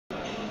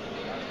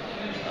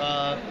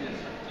Uh,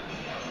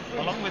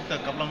 Along with a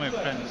couple of my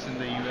friends in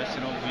the US,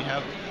 we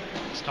have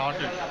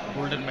started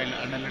GoldenMile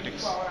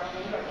Analytics,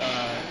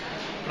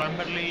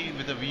 primarily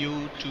with a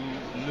view to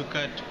look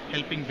at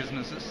helping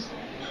businesses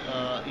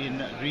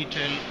in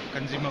retail,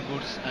 consumer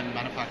goods, and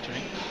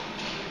manufacturing.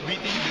 We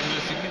think there is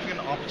a significant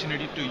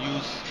opportunity to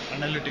use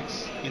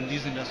analytics in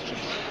these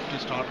industries to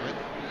start with,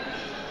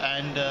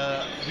 and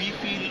we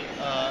feel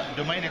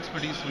domain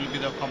expertise will be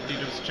the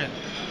competitive strength.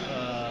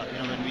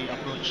 When we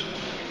approach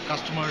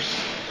customers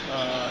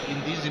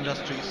in these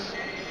industries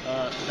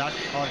that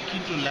are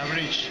keen to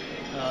leverage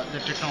the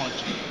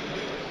technology.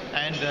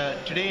 And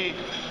today,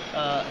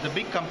 the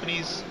big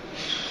companies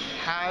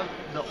have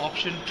the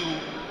option to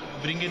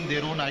bring in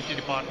their own IT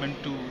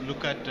department to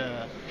look at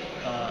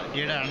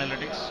data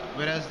analytics,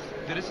 whereas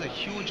there is a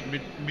huge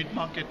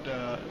mid-market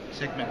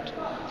segment,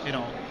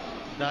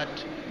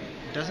 that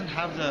doesn't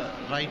have the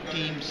right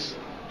teams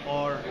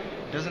or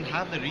doesn't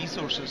have the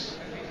resources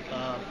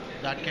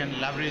that can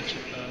leverage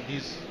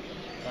these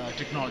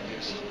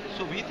technologies.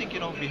 So we think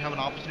we have an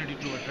opportunity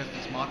to address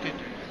this market,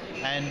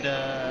 and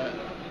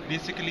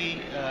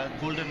basically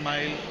Golden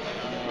Mile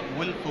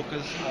will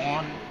focus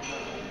on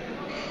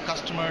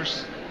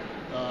customers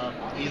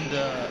in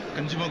the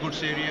consumer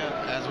goods area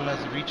as well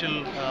as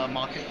retail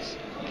markets,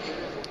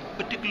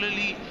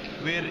 particularly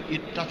where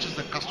it touches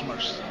the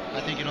customers. I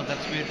think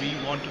that's where we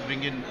want to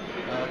bring in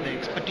the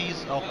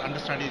expertise of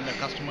understanding the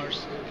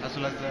customers as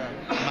well as the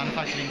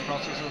manufacturing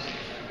processes,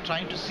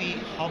 trying to see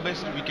how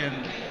best we can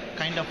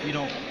kind of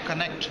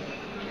connect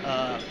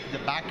the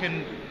back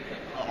end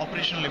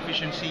operational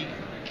efficiency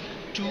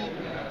to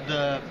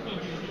the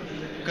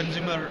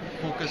consumer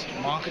focused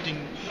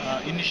marketing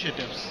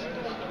initiatives,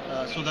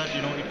 so that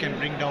it can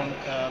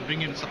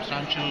bring in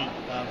substantial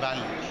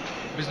value,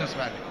 business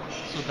value.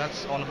 So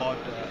that's all about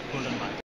Golden Mile.